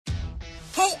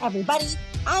Hey everybody,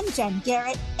 I'm Jen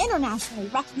Garrett, internationally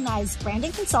recognized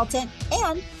branding consultant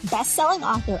and best-selling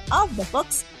author of the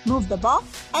books Move the Ball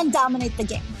and Dominate the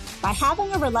Game. By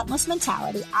having a relentless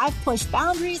mentality, I've pushed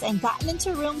boundaries and gotten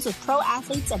into rooms with pro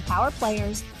athletes and power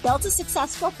players, built a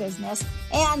successful business,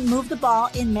 and moved the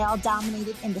ball in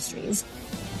male-dominated industries.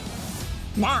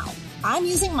 Now, I'm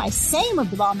using my same Move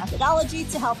the Ball methodology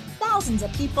to help thousands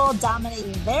of people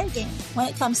dominate their game when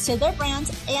it comes to their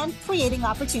brands and creating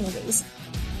opportunities.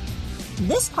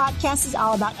 This podcast is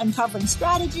all about uncovering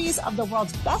strategies of the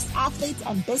world's best athletes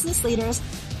and business leaders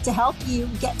to help you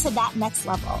get to that next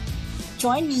level.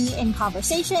 Join me in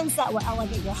conversations that will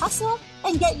elevate your hustle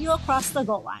and get you across the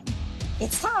goal line.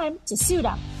 It's time to suit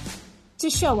up,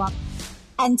 to show up,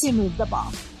 and to move the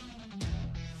ball.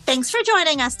 Thanks for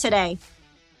joining us today.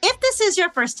 If this is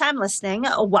your first time listening,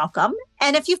 welcome.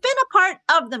 And if you've been a part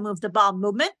of the Move the Ball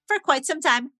movement for quite some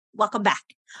time, welcome back.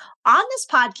 On this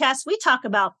podcast, we talk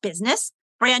about business,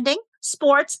 branding,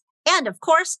 sports, and of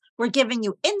course, we're giving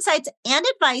you insights and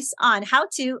advice on how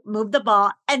to move the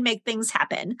ball and make things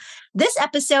happen. This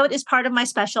episode is part of my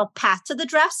special Path to the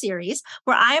Draft series,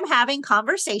 where I am having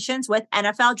conversations with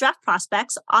NFL draft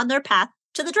prospects on their path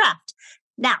to the draft.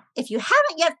 Now, if you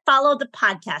haven't yet followed the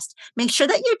podcast, make sure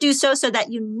that you do so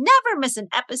that you never miss an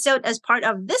episode as part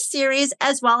of this series,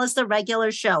 as well as the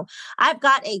regular show. I've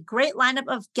got a great lineup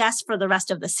of guests for the rest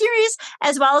of the series,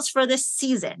 as well as for this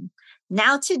season.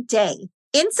 Now today,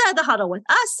 inside the huddle with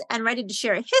us and ready to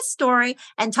share his story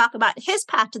and talk about his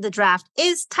path to the draft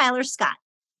is Tyler Scott.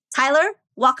 Tyler,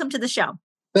 welcome to the show.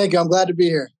 Thank you. I'm glad to be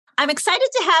here. I'm excited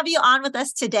to have you on with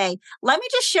us today. Let me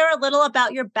just share a little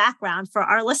about your background for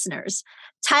our listeners.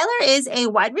 Tyler is a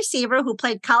wide receiver who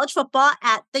played college football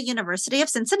at the University of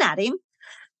Cincinnati.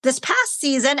 This past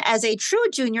season, as a true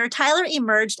junior, Tyler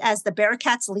emerged as the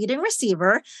Bearcats' leading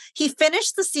receiver. He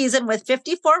finished the season with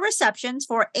 54 receptions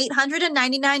for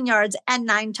 899 yards and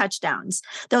 9 touchdowns.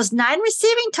 Those 9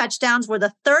 receiving touchdowns were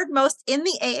the third most in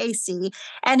the AAC,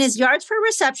 and his yards per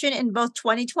reception in both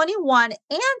 2021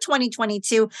 and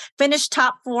 2022 finished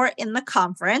top 4 in the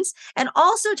conference. And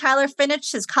also, Tyler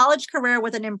finished his college career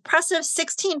with an impressive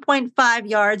 16.5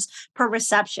 yards per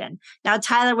reception. Now,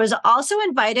 Tyler was also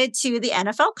invited to the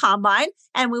NFL Combine,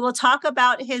 and we will talk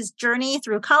about his journey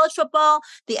through college football,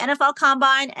 the NFL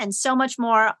Combine, and so much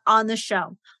more on the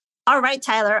show. All right,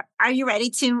 Tyler, are you ready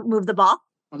to move the ball?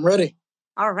 I'm ready.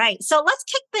 All right. So let's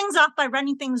kick things off by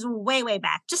running things way, way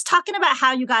back. Just talking about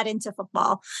how you got into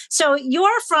football. So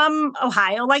you're from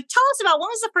Ohio. Tell us about when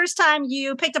was the first time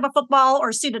you picked up a football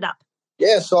or suited up?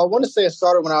 Yeah, so I want to say it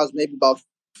started when I was maybe about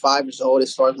 5 years old,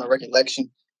 as far as my recollection.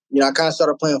 I kind of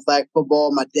started playing flag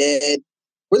football. My dad,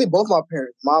 really both my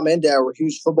parents, mom and dad, were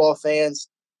huge football fans,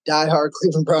 diehard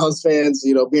Cleveland Browns fans,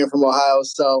 being from Ohio.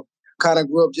 So kind of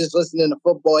grew up just listening to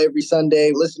football every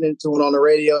Sunday, listening to it on the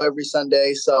radio every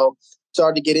Sunday. So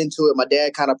started to get into it. My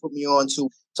dad kind of put me on to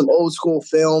some old school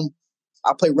film.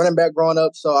 I played running back growing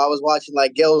up, so I was watching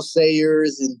like Gale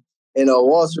Sayers and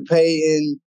Walter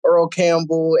Payton, Earl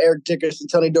Campbell, Eric Dickerson,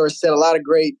 Tony Dorsett, a lot of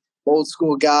great old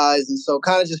school guys. And so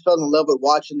kind of just fell in love with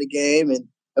watching the game and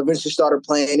eventually started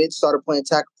playing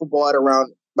tackle football at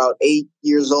around about 8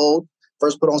 years old.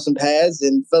 First put on some pads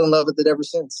and fell in love with it ever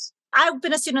since. I've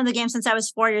been a student of the game since I was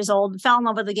 4 years old, fell in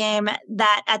love with the game at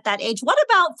that age. What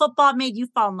about football made you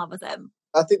fall in love with it?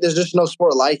 I think there's just no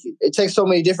sport like it. It takes so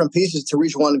many different pieces to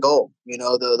reach one goal.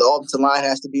 The offensive line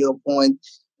has to be on point.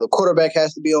 The quarterback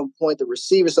has to be on point, the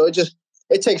receiver. So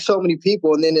it takes so many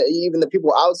people. And then even the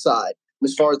people outside,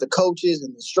 as far as the coaches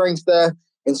and the strength staff.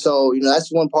 And so,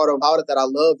 that's one part about it that I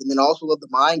love. And then I also love the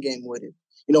mind game with it.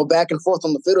 Back and forth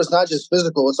on the field, it's not just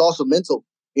physical, it's also mental.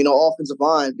 Offensive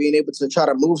line, being able to try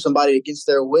to move somebody against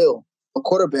their will. A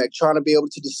quarterback trying to be able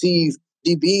to deceive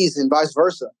DBs and vice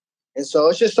versa. And so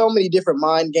it's just so many different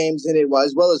mind games in it,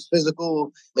 as well as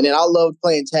physical. And then I loved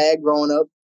playing tag growing up.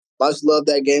 I just loved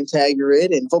that game, Tag You're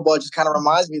It. And football just kind of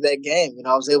reminds me of that game.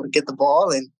 I was able to get the ball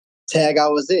and tag, I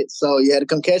was it. So you had to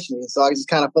come catch me. So I just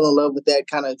kind of fell in love with that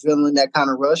kind of adrenaline, that kind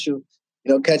of rush of,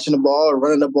 catching the ball or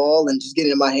running the ball and just getting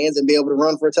it in my hands and be able to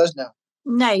run for a touchdown.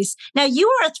 Nice. Now, you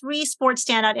were a 3-sport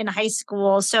standout in high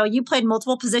school, so you played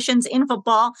multiple positions in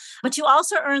football, but you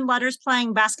also earned letters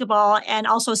playing basketball and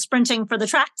also sprinting for the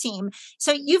track team.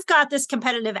 So you've got this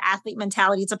competitive athlete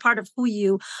mentality. It's a part of who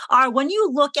you are. When you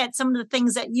look at some of the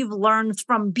things that you've learned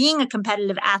from being a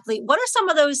competitive athlete, what are some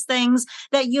of those things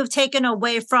that you've taken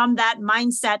away from that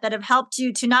mindset that have helped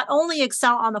you to not only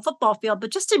excel on the football field,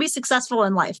 but just to be successful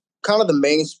in life? Kind of the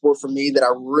main sport for me that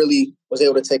I really was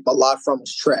able to take a lot from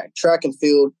was track and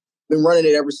field. Been running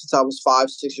it ever since I was 5,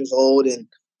 6 years old. And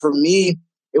for me,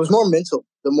 it was more mental.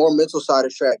 the more mental side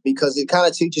of track because it kind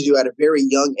of teaches you at a very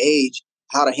young age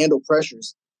how to handle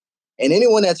pressures. And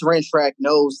anyone that's ran track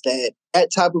knows that that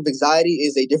type of anxiety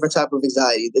is a different type of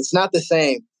anxiety. It's not the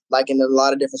same like in a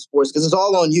lot of different sports because it's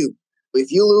all on you.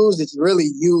 If you lose, it's really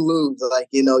you lose. Like,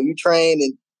 you train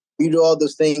and you do all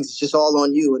those things. It's just all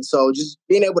on you. And so just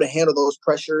being able to handle those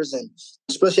pressures and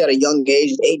especially at a young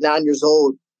age, 8, 9 years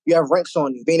old, you have ranks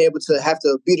on you, being able to have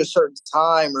to beat a certain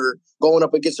time or going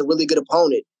up against a really good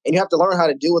opponent. And you have to learn how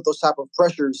to deal with those type of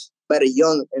pressures at a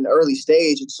young and early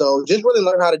stage. And so just really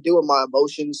learn how to deal with my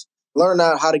emotions, learn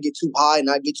out how to get too high,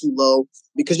 not get too low,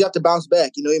 because you have to bounce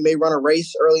back. You may run a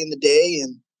race early in the day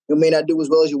and you may not do as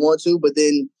well as you want to, but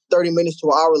then 30 minutes to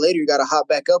an hour later, you got to hop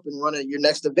back up and run your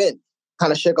next event,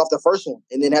 kind of shake off the first one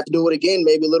and then have to do it again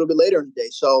maybe a little bit later in the day.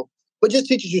 So, but just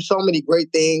teaches you so many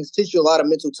great things, teaches you a lot of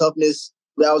mental toughness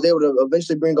that I was able to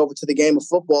eventually bring over to the game of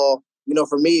football.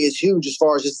 For me, it's huge as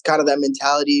far as just kind of that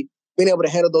mentality, being able to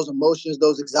handle those emotions,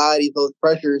 those anxieties, those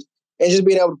pressures, and just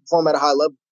being able to perform at a high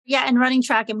level. Yeah, and running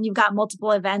track, you've got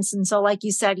multiple events. And so like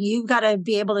you said, you've got to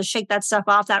be able to shake that stuff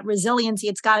off, that resiliency.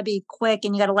 It's got to be quick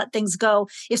and you got to let things go.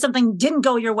 If something didn't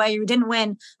go your way, you didn't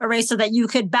win a race so that you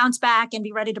could bounce back and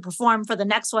be ready to perform for the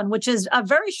next one, which is a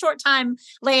very short time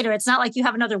later. It's not like you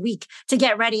have another week to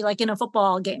get ready like in a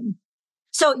football game.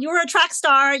 So you were a track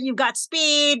star, you've got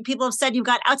speed, people have said you've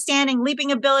got outstanding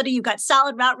leaping ability, you've got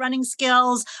solid route running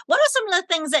skills. What are some of the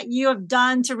things that you have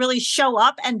done to really show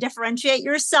up and differentiate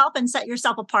yourself and set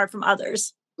yourself apart from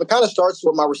others? It kind of starts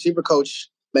with my receiver coach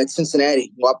at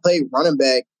Cincinnati. I played running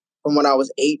back from when I was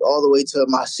 8 all the way to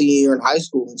my senior year in high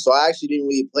school. And so I actually didn't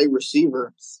really play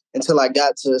receiver until I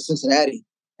got to Cincinnati.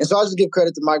 And so I just give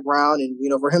credit to Mike Brown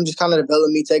and, for him just kind of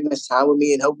developing me, taking his time with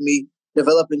me and helping me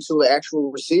develop into an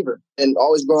actual receiver. And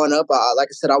always growing up, like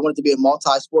I said, I wanted to be a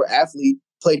multi-sport athlete,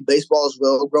 played baseball as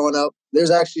well growing up.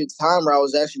 There's actually a time where I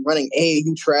was actually running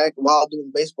AAU track while doing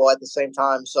baseball at the same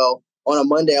time. So on a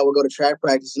Monday, I would go to track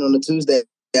practice, and on a Tuesday,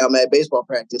 I'm at baseball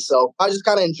practice. So I just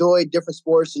kind of enjoyed different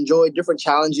sports, enjoyed different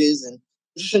challenges, and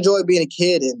just enjoyed being a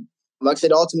kid. And like I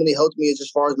said, ultimately helped me as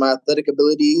far as my athletic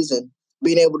abilities and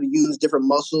being able to use different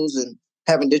muscles and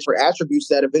having different attributes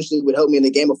that eventually would help me in the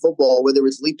game of football, whether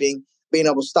it's leaping, being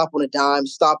able to stop on a dime,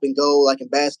 stop and go like in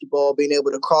basketball, being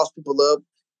able to cross people up,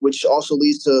 which also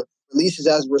leads to releases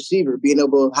as a receiver, being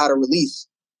able to how to release.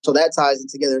 So that ties it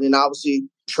together. And then obviously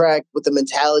track with the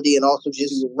mentality and also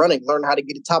just running, learn how to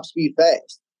get to top speed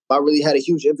fast. I really had a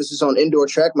huge emphasis on indoor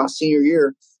track my senior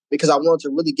year because I wanted to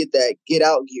really get that get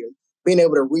out gear, being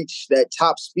able to reach that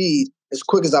top speed as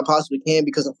quick as I possibly can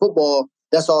because in football,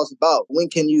 that's all it's about. When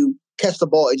can you catch the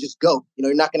ball and just go?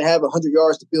 You're not going to have 100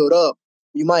 yards to build up.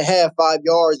 You might have 5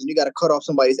 yards and you got to cut off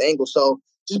somebody's ankle. So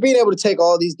just being able to take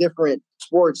all these different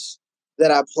sports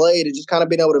that I played and just kind of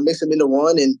being able to mix them into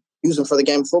one and use them for the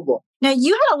game of football. Now,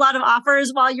 you had a lot of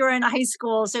offers while you were in high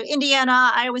school. So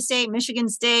Indiana, Iowa State, Michigan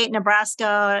State,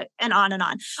 Nebraska, and on and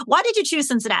on. Why did you choose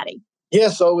Cincinnati? Yeah,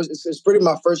 so it's pretty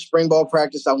my first spring ball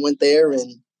practice. I went there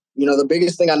and, the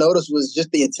biggest thing I noticed was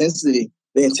just the intensity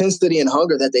and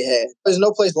hunger that they had. There's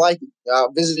no place like it. I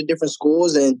visited different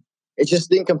schools and it just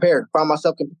didn't compare. I found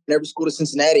myself comparing every school to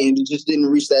Cincinnati and it just didn't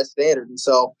reach that standard. And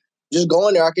so just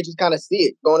going there, I could just kind of see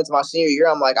it. Going into my senior year,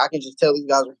 I'm like, I can just tell these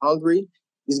guys are hungry.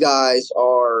 These guys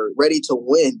are ready to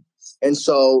win. And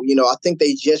so, I think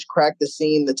they just cracked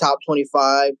the top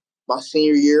 25 my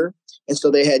senior year. And so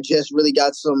they had just really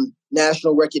got some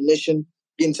national recognition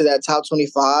getting to that top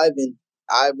 25. And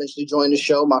I eventually joined the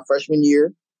show my freshman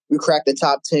year. We cracked the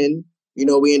top 10. We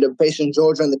ended up facing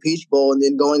Georgia in the Peach Bowl and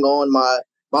then going on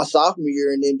my sophomore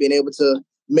year and then being able to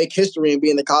make history and be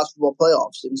in the college football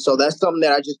playoffs. And so that's something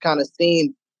that I just kind of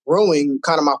seen growing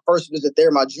kind of my first visit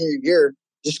there, my junior year,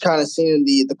 just kind of seeing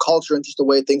the culture and just the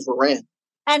way things were ran.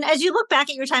 And as you look back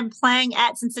at your time playing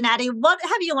at Cincinnati, what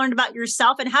have you learned about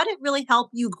yourself and how did it really help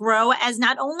you grow as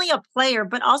not only a player,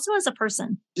 but also as a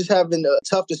person? Just having a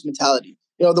toughness mentality.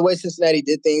 The way Cincinnati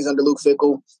did things under Luke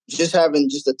Fickell, just having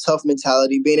just a tough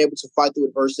mentality, being able to fight through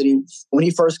adversity. When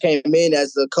he first came in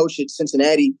as the coach at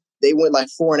Cincinnati, they went like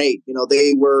 4-8.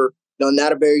 They were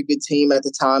not a very good team at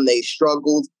the time. They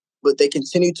struggled, but they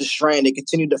continued to strain. They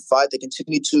continued to fight. They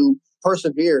continued to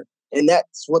persevere. And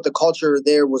that's what the culture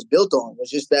there was built on,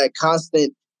 was just that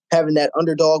constant having that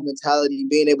underdog mentality,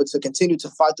 being able to continue to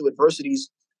fight through adversities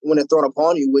when they're thrown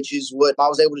upon you, which is what I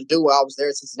was able to do while I was there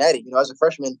at Cincinnati. As a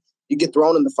freshman, you get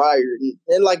thrown in the fire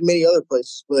and like many other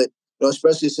places, but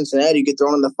especially Cincinnati, you get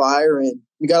thrown in the fire and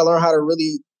you got to learn how to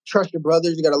really trust your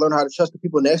brothers. You got to learn how to trust the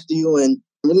people next to you and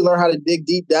really learn how to dig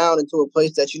deep down into a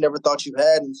place that you never thought you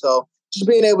had. And so just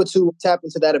being able to tap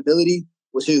into that ability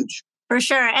was huge. For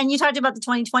sure. And you talked about the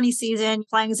 2020 season,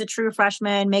 playing as a true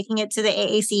freshman, making it to the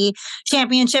AAC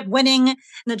championship, winning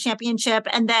the championship.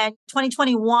 And then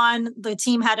 2021, the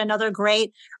team had another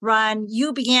great run.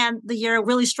 You began the year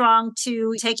really strong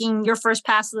to taking your first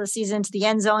pass of the season to the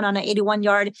end zone on an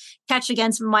 81-yard catch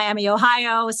against Miami,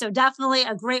 Ohio. So definitely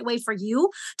a great way for you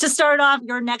to start off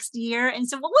your next year. And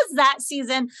so what was that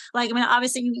season like? I mean,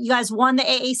 obviously you guys won the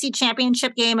AAC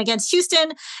championship game against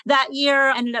Houston that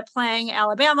year, ended up playing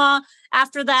Alabama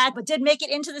after that, but did make it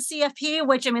into the CFP,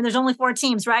 which, I mean, there's only 4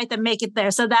 teams, right, that make it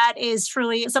there. So that is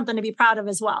truly something to be proud of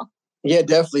as well. Yeah,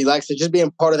 definitely. Like I said, just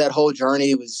being part of that whole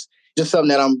journey was just something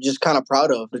that I'm just kind of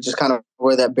proud of. Just kind of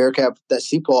wear that Bearcat, that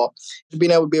Seapaw, just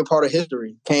being able to be a part of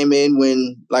history. Came in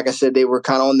when, like I said, they were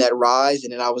kind of on that rise,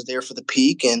 and then I was there for the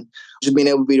peak. And just being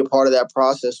able to be a part of that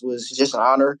process was just an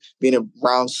honor, being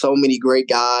around so many great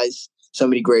guys, so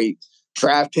many great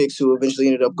draft picks who eventually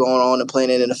ended up going on and playing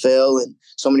in the NFL, and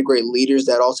so many great leaders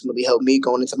that ultimately helped me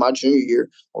going into my junior year,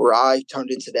 where I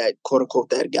turned into that, quote unquote,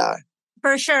 that guy.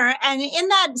 For sure. And in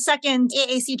that second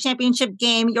AAC championship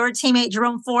game, your teammate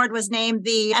Jerome Ford was named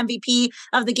the MVP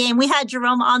of the game. We had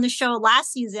Jerome on the show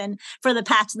last season for the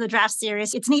Path to the Draft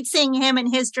series. It's neat seeing him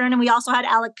and his journey. We also had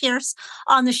Alec Pierce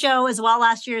on the show as well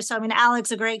last year. So, I mean,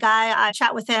 Alec's a great guy. I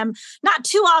chat with him not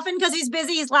too often because he's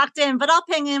busy, he's locked in, but I'll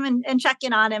ping him and check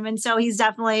in on him. And so he's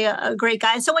definitely a great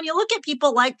guy. So when you look at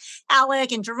people like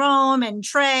Alec and Jerome and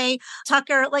Trey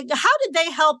Tucker, like, how did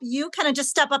they help you kind of just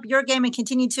step up your game and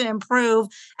continue to improve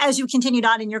as you continued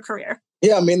on in your career?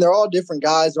 Yeah, I mean, they're all different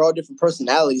guys. They're all different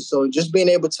personalities. So just being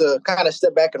able to kind of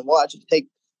step back and watch and take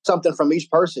something from each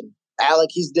person. Alec,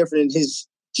 he's different in just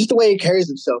the way he carries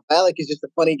himself. Alec is just a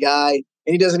funny guy,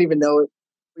 and he doesn't even know it.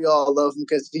 We all love him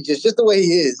because he's just the way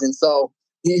he is. And so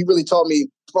he really taught me,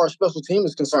 as far as special team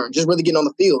is concerned, just really getting on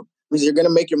the field. Because you're going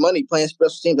to make your money playing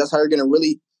special teams. That's how you're going to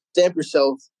really stamp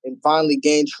yourself and finally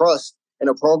gain trust in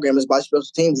a program is by special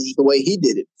teams, which is the way he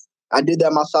did it. I did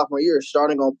that my sophomore year,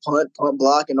 starting on punt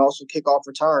block, and also kickoff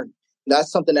return.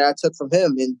 That's something that I took from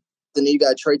him. And then you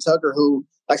got Trey Tucker, who,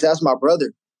 like I said, that's my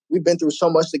brother. We've been through so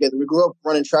much together. We grew up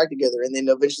running track together and then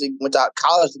eventually went to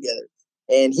college together.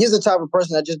 And he's the type of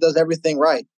person that just does everything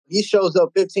right. He shows up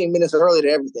 15 minutes early to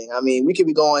everything. I mean, we could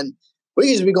be going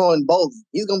bowling.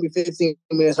 He's going to be 15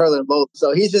 minutes early to both.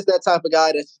 So he's just that type of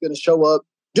guy that's going to show up,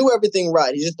 do everything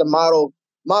right. He's just a model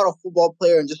football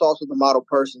player and just also the model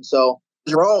person. So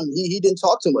Jerome, he didn't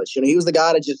talk too much. He was the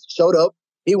guy that just showed up.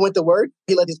 He went to work.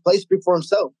 He let his play speak for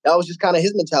himself. That was just kind of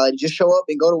his mentality. Just show up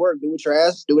and go to work. Do what you're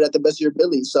asked. Do it at the best of your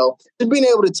ability. So just being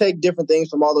able to take different things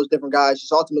from all those different guys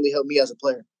just ultimately helped me as a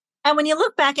player. And when you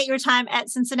look back at your time at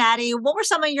Cincinnati, what were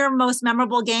some of your most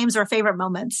memorable games or favorite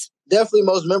moments? Definitely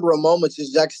most memorable moments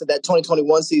is, like I said, that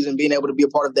 2021 season, being able to be a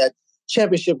part of that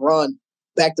championship run,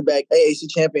 back-to-back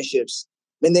AAC championships,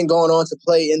 and then going on to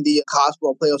play in the college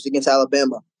football playoffs against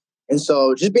Alabama. And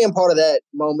so just being part of that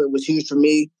moment was huge for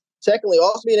me. Secondly,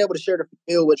 also being able to share the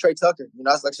field with Trey Tucker.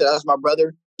 Like I said, that's my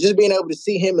brother. Just being able to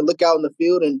see him and look out in the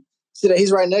field and see that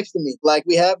he's right next to me, like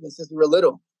we have been since we were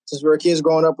little, since we were kids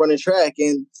growing up running track.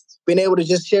 And being able to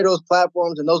just share those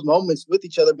platforms and those moments with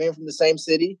each other, being from the same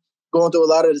city, going through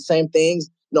a lot of the same things,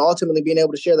 ultimately being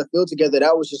able to share the field together,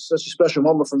 that was just such a special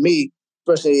moment for me,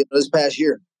 especially this past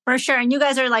year. For sure. And you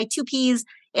guys are like two peas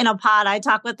in a pod. I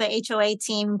talk with the HOA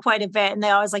team quite a bit, and they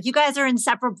always like, you guys are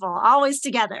inseparable, always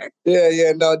together.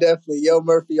 Yeah, no, definitely. Yo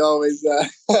Murphy always,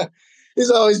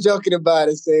 he's always joking about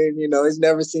it, saying, he's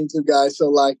never seen two guys so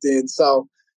locked in. So,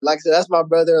 like I said, that's my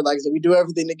brother. Like I said, we do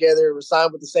everything together. We're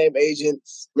signed with the same agent.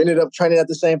 We ended up training at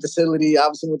the same facility.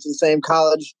 Obviously went to the same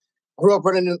college. Grew up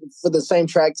running for the same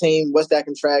track team, West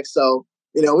Akron Track. So,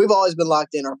 we've always been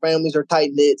locked in. Our families are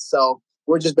tight-knit. So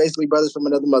we're just basically brothers from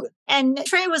another mother. And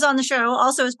Trey was on the show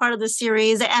also as part of the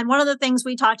series. And one of the things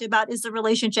we talked about is the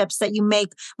relationships that you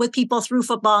make with people through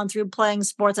football and through playing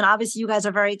sports. And obviously you guys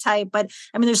are very tight, but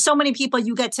I mean, there's so many people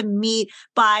you get to meet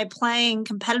by playing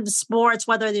competitive sports,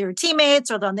 whether they're your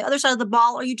teammates or they're on the other side of the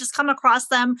ball, or you just come across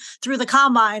them through the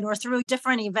combine or through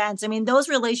different events. I mean, those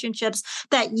relationships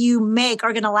that you make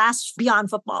are going to last beyond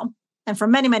football and for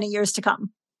many, many years to come.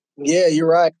 Yeah, you're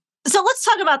right. So let's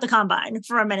talk about the combine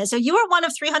for a minute. So you are one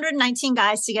of 319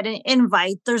 guys to get an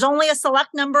invite. There's only a select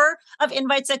number of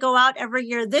invites that go out every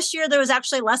year. This year, there was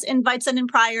actually less invites than in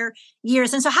prior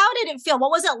years. And so how did it feel?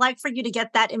 What was it like for you to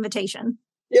get that invitation?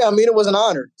 Yeah, I mean, it was an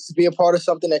honor to be a part of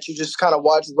something that you just kind of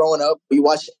watch growing up. You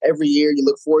watch it every year, you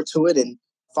look forward to it, and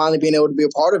finally being able to be a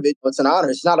part of it, it's an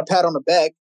honor. It's not a pat on the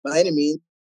back by any means.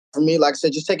 For me, like I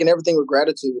said, just taking everything with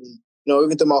gratitude. And,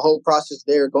 even through my whole process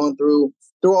there, going through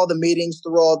all the meetings,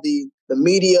 through all the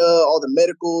media, all the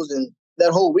medicals, and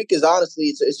that whole week is honestly,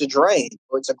 it's a drain.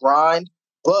 It's a grind.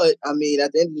 But I mean,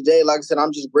 at the end of the day, like I said,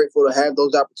 I'm just grateful to have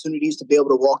those opportunities to be able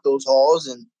to walk those halls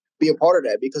and be a part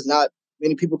of that, because not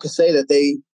many people can say that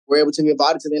they were able to be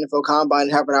invited to the NFL Combine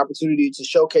and have an opportunity to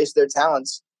showcase their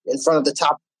talents in front of the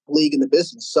top league in the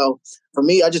business. So for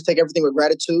me, I just take everything with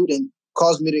gratitude and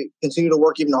cause me to continue to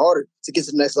work even harder to get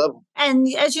to the next level. And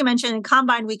as you mentioned,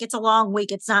 Combine Week, it's a long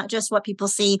week. It's not just what people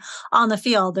see on the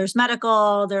field. There's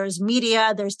medical, there's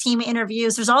media, there's team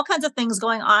interviews. There's all kinds of things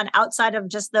going on outside of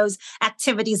just those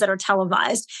activities that are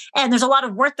televised. And there's a lot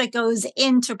of work that goes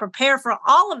in to prepare for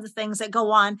all of the things that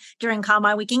go on during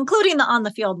Combine Week, including the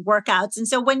on-the-field workouts. And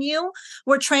so when you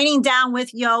were training down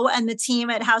with Yo and the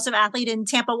team at House of Athlete in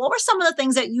Tampa, what were some of the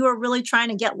things that you were really trying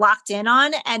to get locked in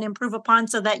on and improve upon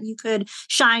so that you could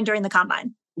shine during the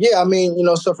Combine? Yeah, I mean,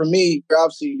 so for me,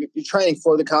 you're training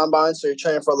for the Combine. So you're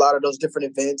training for a lot of those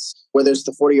different events, whether it's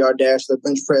the 40-yard dash, the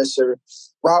bench press, or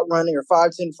route running, or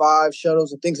 5-10-5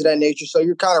 shuttles and things of that nature. So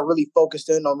you're kind of really focused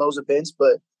in on those events.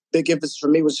 But big emphasis for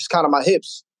me was just kind of my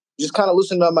hips, just kind of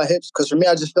loosening up my hips. Because for me,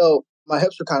 I just felt my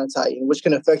hips were kind of tight, which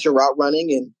can affect your route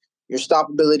running and your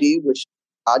stoppability, which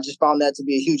I just found that to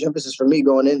be a huge emphasis for me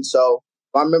going in. So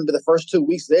I remember the first 2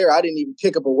 weeks there, I didn't even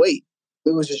pick up a weight.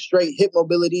 It was just straight hip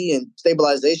mobility and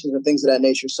stabilizations and things of that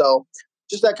nature. So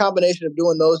just that combination of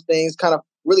doing those things, kind of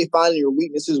really finding your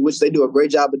weaknesses, which they do a great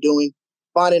job of doing,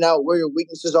 finding out where your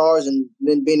weaknesses are and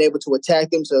then being able to attack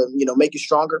them to, make you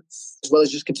stronger, as well as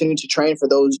just continuing to train for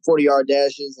those 40-yard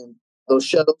dashes and those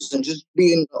shuttles and just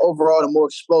being overall a more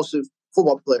explosive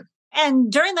football player.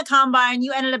 And during the Combine,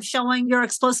 you ended up showing your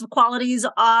explosive qualities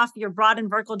off. Your broad and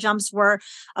vertical jumps were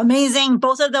amazing.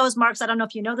 Both of those marks, I don't know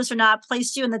if you know this or not,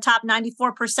 placed you in the top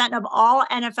 94% of all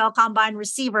NFL Combine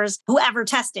receivers who ever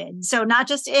tested. So not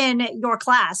just in your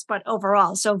class, but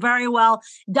overall. So very well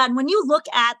done. When you look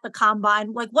at the Combine,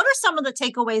 what are some of the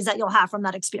takeaways that you'll have from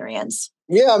that experience?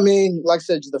 Yeah, I mean, like I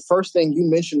said, the first thing you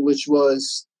mentioned, which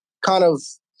was kind of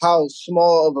how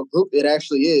small of a group it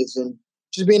actually is. And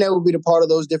just being able to be a part of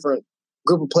those different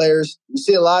group of players. You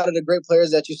see a lot of the great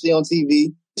players that you see on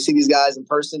TV. You see these guys in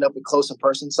person, up close in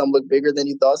person. Some look bigger than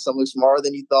you thought. Some look smaller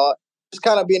than you thought. Just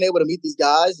kind of being able to meet these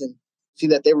guys and see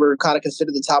that they were kind of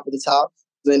considered the top of the top.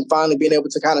 Then finally being able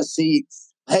to kind of see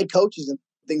head coaches and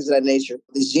things of that nature,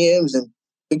 these GMs. And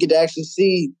we get to actually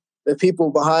see the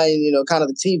people behind, kind of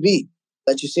the TV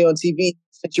that you see on TV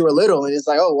since you were little. And it's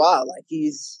like, oh, wow, like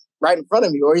he's right in front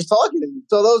of me or he's talking to me.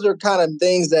 So those are kind of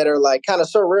things that are like kind of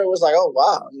surreal. It was like, oh,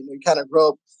 wow. You kind of grow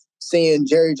up seeing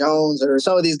Jerry Jones or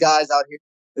some of these guys out here.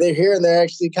 They're here and they're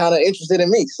actually kind of interested in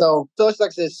me. So it's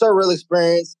like I said, surreal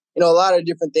experience. A lot of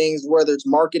different things, whether it's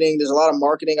marketing, there's a lot of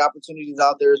marketing opportunities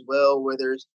out there as well, where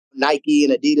there's Nike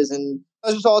and Adidas and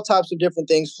there's just all types of different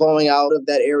things flowing out of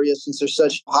that area since they're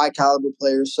such high caliber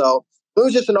players. So it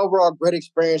was just an overall great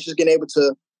experience, just getting able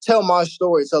to tell my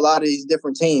story to a lot of these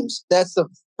different teams. That's the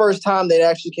first time they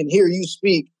actually can hear you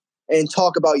speak and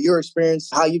talk about your experience,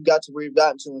 how you got to where you've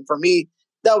gotten to. And for me,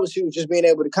 that was huge, just being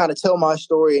able to kind of tell my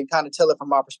story and kind of tell it from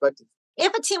my perspective.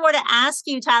 If a team were to ask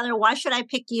you, Tyler, why should I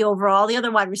pick you over all the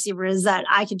other wide receivers that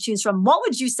I could choose from, what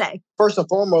would you say? First and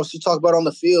foremost, you talk about on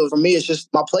the field. For me, it's just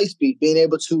my play speed, being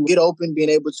able to get open, being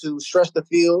able to stretch the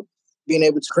field, being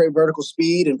able to create vertical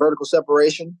speed and vertical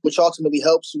separation, which ultimately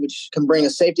helps, which can bring a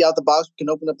safety out the box, can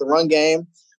open up the run game.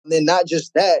 And then not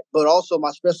just that, but also my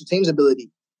special teams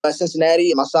ability. At Cincinnati,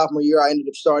 in my sophomore year, I ended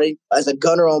up starting as a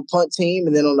gunner on punt team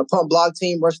and then on the punt block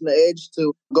team, rushing the edge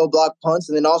to go block punts,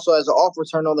 and then also as an off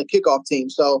return on the kickoff team.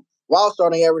 So while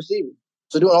starting at receiver.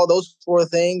 So doing all those four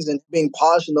things and being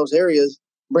polished in those areas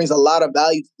brings a lot of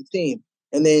value to the team.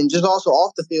 And then just also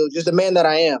off the field, just the man that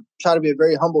I am. Try to be a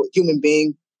very humble human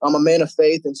being. I'm a man of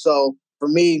faith. And so for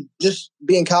me, just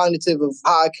being cognitive of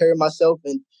how I carry myself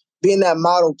and being that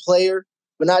model player,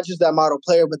 but not just that model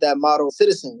player, but that model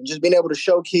citizen. And just being able to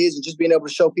show kids and just being able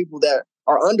to show people that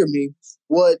are under me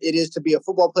what it is to be a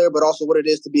football player, but also what it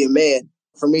is to be a man.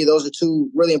 For me, those are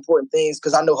two really important things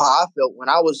because I know how I felt when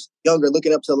I was younger,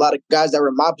 looking up to a lot of guys that were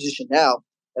in my position now.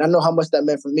 And I know how much that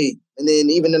meant for me. And then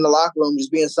even in the locker room,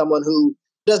 just being someone who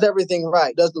does everything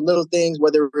right, does the little things,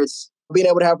 whether it's being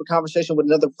able to have a conversation with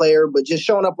another player, but just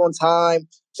showing up on time,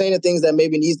 saying the things that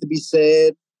maybe needs to be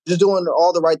said, just doing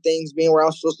all the right things, being where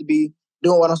I'm supposed to be,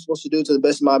 doing what I'm supposed to do to the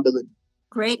best of my ability.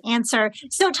 Great answer.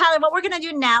 So, Tyler, what we're going to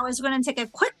do now is we're going to take a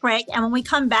quick break. And when we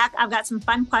come back, I've got some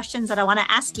fun questions that I want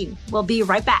to ask you. We'll be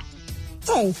right back.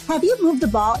 Hey, have you moved the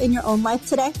ball in your own life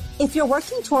today? If you're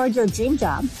working toward your dream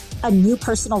job, a new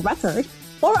personal record,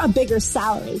 or a bigger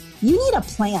salary, you need a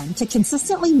plan to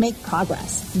consistently make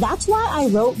progress. That's why I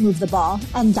wrote Move the Ball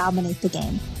and Dominate the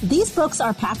Game. These books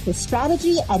are packed with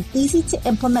strategy and easy to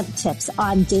implement tips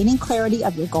on gaining clarity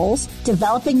of your goals,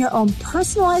 developing your own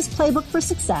personalized playbook for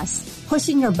success,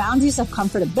 pushing your boundaries of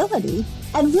comfortability,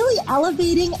 and really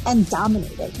elevating and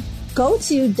dominating. Go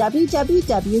to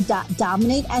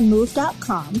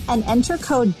www.dominateandmove.com and enter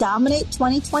code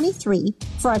DOMINATE2023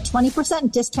 for a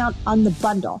 20% discount on the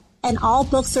bundle. And all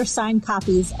books are signed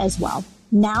copies as well.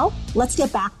 Now, let's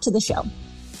get back to the show. All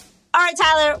right,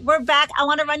 Tyler, we're back. I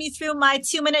want to run you through my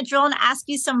 2-minute drill and ask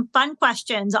you some fun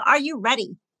questions. Are you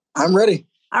ready? I'm ready.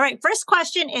 All right, first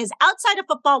question is, outside of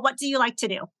football, what do you like to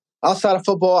do? Outside of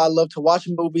football, I love to watch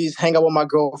movies, hang out with my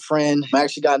girlfriend. I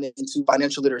actually gotten into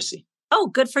financial literacy. Oh,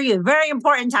 good for you. Very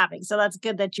important topic. So that's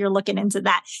good that you're looking into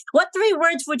that. What 3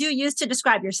 words would you use to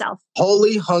describe yourself?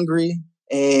 Holy, hungry,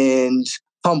 and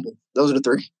humble. Those are the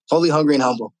 3. Holy, hungry, and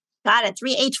humble. Got it.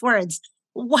 3 H words.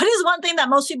 What is one thing that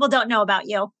most people don't know about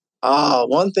you?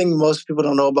 One thing most people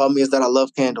don't know about me is that I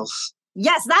love candles.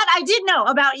 Yes, that I did know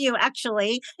about you,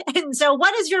 actually. And so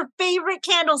what is your favorite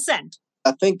candle scent?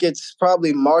 I think it's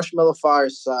probably Marshmallow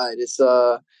Fireside. It's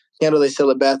a candle they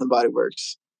sell at Bath & Body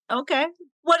Works. Okay.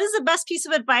 What is the best piece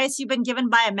of advice you've been given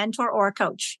by a mentor or a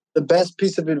coach? The best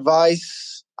piece of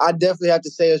advice, I definitely have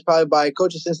to say, is probably by a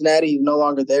coach of Cincinnati. He's no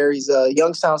longer there. He's a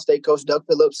Youngstown State coach, Doug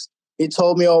Phillips. He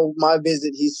told me on my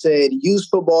visit, he said, use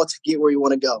football to get where you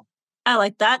want to go. I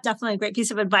like that. Definitely a great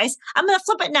piece of advice. I'm going to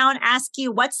flip it now and ask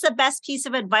you, what's the best piece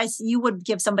of advice you would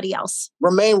give somebody else?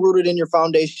 Remain rooted in your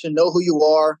foundation. Know who you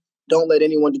are. Don't let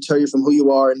anyone deter you from who you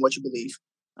are and what you believe.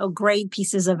 Oh, great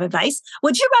pieces of advice.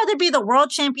 Would you rather be the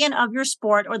world champion of your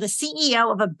sport or the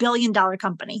CEO of $1 billion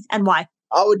company, and why?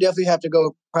 I would definitely have to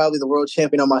go probably the world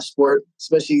champion of my sport,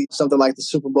 especially something like the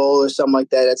Super Bowl or something like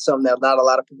that. That's something that not a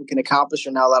lot of people can accomplish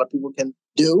or not a lot of people can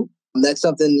do. And that's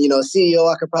something, a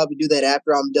CEO, I could probably do that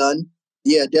after I'm done.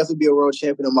 Yeah, definitely be a world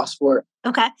champion of my sport.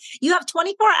 Okay. You have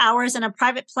 24 hours in a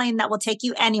private plane that will take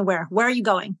you anywhere. Where are you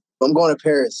going? I'm going to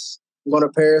Paris. I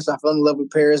fell in love with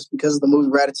Paris because of the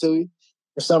movie Ratatouille.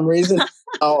 For some reason,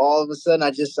 all of a sudden,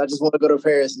 I just want to go to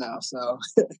Paris now. So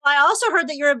I also heard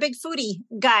that you're a big foodie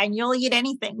guy and you'll eat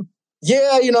anything.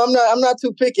 Yeah, I'm not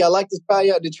too picky. I like to try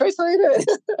out. Did Trey say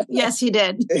that? Yes, he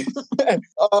did.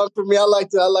 For me, I like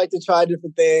to try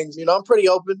different things. I'm pretty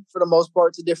open for the most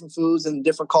part to different foods and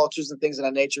different cultures and things of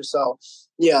that nature. So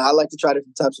yeah, I like to try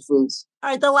different types of foods. All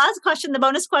right. The last question, the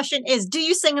bonus question is, do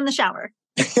you sing in the shower?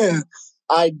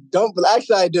 I don't, but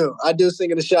actually I do. I do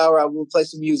sing in the shower. I will play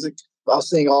some music. I'll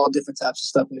sing all different types of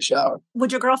stuff in the shower.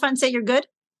 Would your girlfriend say you're good?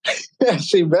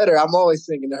 She better. I'm always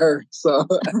singing to her. So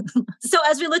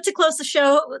as we look to close the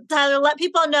show, Tyler, let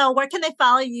people know, where can they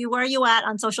follow you? Where are you at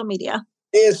on social media?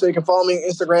 Yeah, so you can follow me on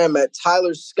Instagram at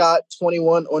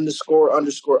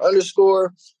TylerScott21____.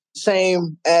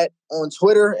 Same on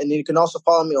Twitter. And then you can also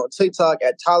follow me on TikTok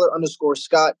at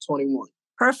Tyler_Scott21.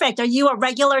 Perfect. Are you a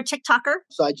regular TikToker?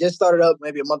 So I just started up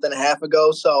maybe a month and a half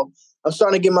ago. So I'm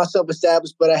starting to get myself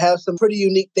established, but I have some pretty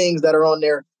unique things that are on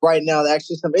there right now.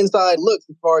 Actually, some inside looks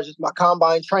as far as just my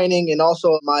combine training and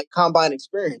also my combine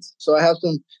experience. So I have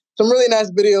some really nice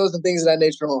videos and things of that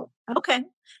nature on. Okay.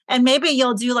 And maybe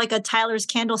you'll do like a Tyler's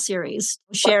Candle series,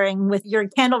 sharing with your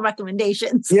candle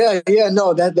recommendations. Yeah.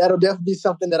 No, that'll definitely be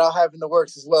something that I'll have in the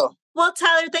works as well. Well,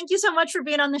 Tyler, thank you so much for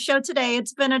being on the show today.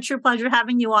 It's been a true pleasure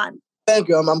having you on. Thank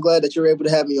you. I'm glad that you were able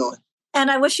to have me on. And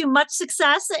I wish you much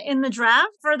success in the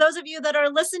draft. For those of you that are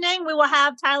listening, we will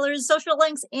have Tyler's social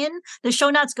links in the show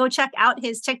notes. Go check out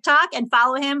his TikTok and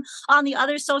follow him on the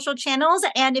other social channels.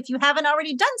 And if you haven't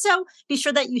already done so, be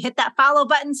sure that you hit that follow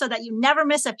button so that you never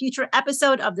miss a future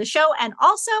episode of the show. And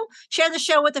also share the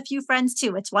show with a few friends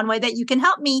too. It's one way that you can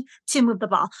help me to move the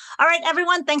ball. All right,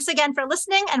 everyone, thanks again for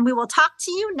listening. And we will talk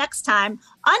to you next time.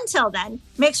 Until then,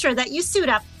 make sure that you suit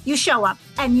up, you show up,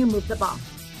 and you move the ball.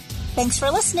 Thanks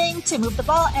for listening to Move the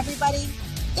Ball, everybody.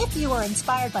 If you were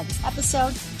inspired by this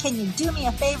episode, can you do me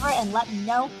a favor and let me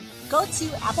know? Go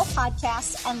to Apple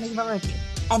Podcasts and leave a review.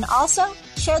 And also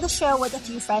share the show with a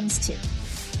few friends too.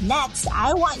 Next,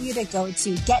 I want you to go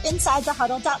to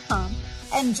getinsidethehuddle.com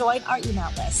and join our email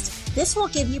list. This will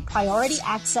give you priority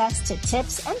access to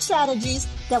tips and strategies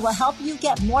that will help you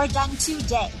get more done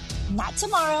today. Not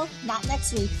tomorrow, not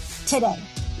next week, today.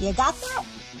 You got that?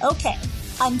 Okay.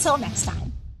 Until next time.